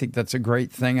awakens you, I think that's a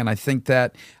great thing. And I think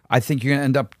you're going to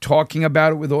end up talking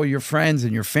about it with all your friends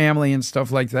and your family and stuff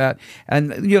like that.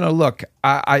 And, you know, look,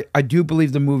 I do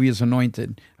believe the movie is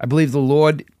anointed. I believe the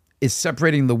Lord is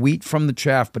separating the wheat from the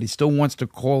chaff, but he still wants to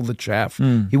call the chaff.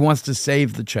 He wants to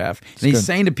save the chaff. And he's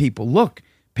saying to people, look,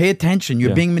 pay attention.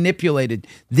 You're being manipulated.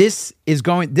 This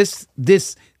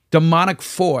demonic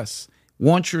force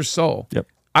wants your soul. Yep.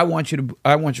 I want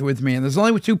you with me. And there's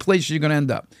only two places you're going to end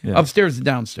up, upstairs and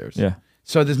downstairs. Yeah.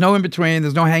 So there's no in between.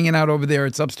 There's no hanging out over there.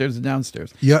 It's upstairs and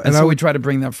downstairs. Yeah, and so we try to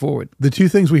bring that forward. The two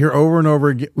things we hear over and over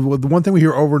again. Well, the one thing we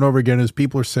hear over and over again is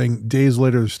people are saying days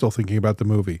later they're still thinking about the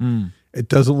movie. It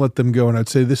doesn't let them go. And I'd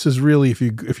say this is really, if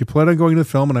you plan on going to the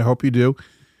film, and I hope you do,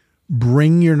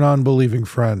 bring your non-believing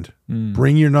friend,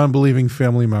 bring your non-believing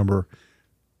family member,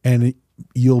 and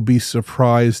you'll be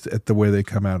surprised at the way they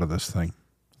come out of this thing.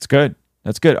 That's good.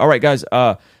 That's good. All right, guys.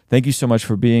 Thank you so much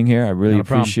for being here. I really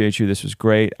appreciate you. This was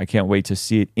great. I can't wait to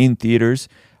see it in theaters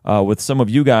with some of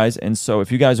you guys. And so if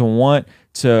you guys want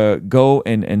to go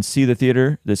and see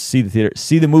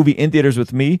the movie in theaters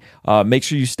with me, make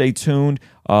sure you stay tuned,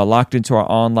 locked into our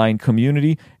online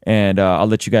community, and I'll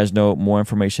let you guys know more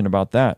information about that.